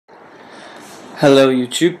Hello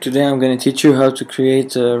YouTube, today I'm going to teach you how to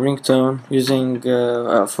create a ringtone using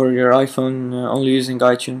for your iPhone only using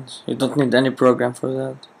iTunes. You don't need any program for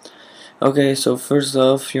that. Okay, so first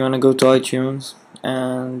off you want to go to iTunes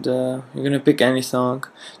and you're going to pick any song.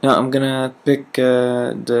 Now I'm going to pick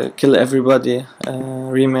the Kill Everybody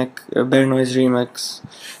Bare Noize remix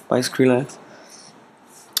by Skrillex.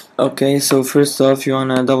 Okay, so first off you want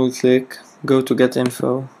to double click, go to get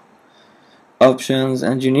info, options,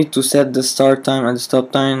 and you need to set the start time and the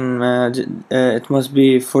stop time. It must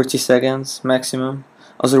be 40 seconds maximum,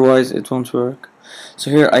 otherwise it won't work.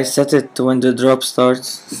 So here I set it when the drop starts,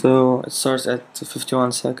 so it starts at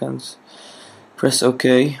 51 seconds. Press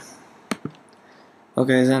OK.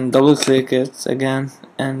 Okay, then double click it again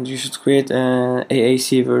and you should create an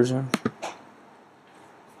AAC version.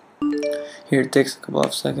 Here it takes a couple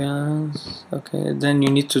of seconds. Okay, then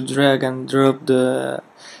you need to drag and drop the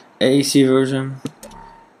AAC version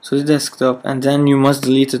to the desktop, and then you must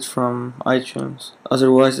delete it from iTunes,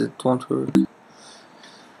 otherwise it won't work.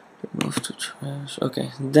 Remove to trash.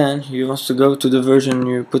 Okay, then you must to go to the version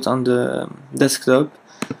you put on the desktop,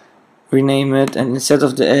 rename it, and instead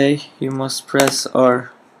of the A you must press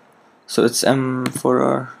R, so it's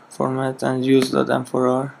M4R format, and use that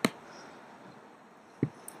M4R.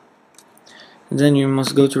 Then you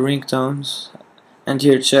must go to ringtones and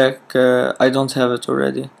here check I don't have it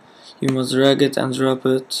already. You must drag it and drop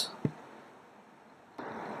it.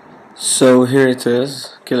 So here it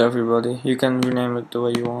is, Kill Everybody. You can rename it the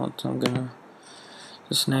way you want. I'm gonna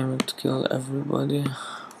just name it Kill Everybody.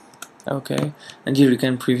 Okay, and here you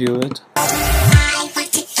can preview it. I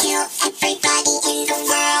want to kill everybody in the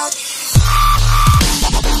world.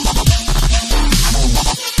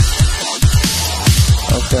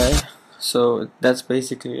 Okay, so that's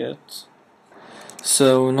basically it.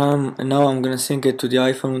 So now I'm gonna sync it to the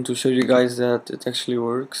iPhone to show you guys that it actually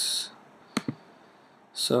works.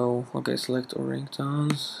 So okay, select all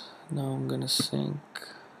ringtones. Now I'm gonna sync.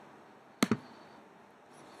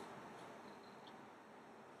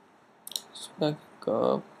 Let's back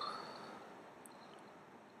up.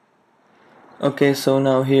 Okay, so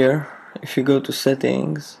now here, if you go to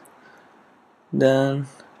settings, then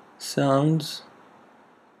sounds,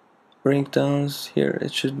 ringtones, here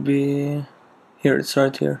it should be. Here, it's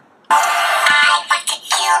right here. I want to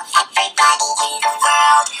kill everybody in the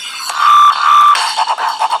world.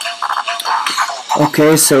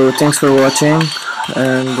 Okay, so thanks for watching,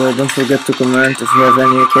 and don't forget to comment if you have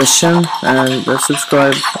any question, and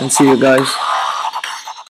subscribe, and see you guys.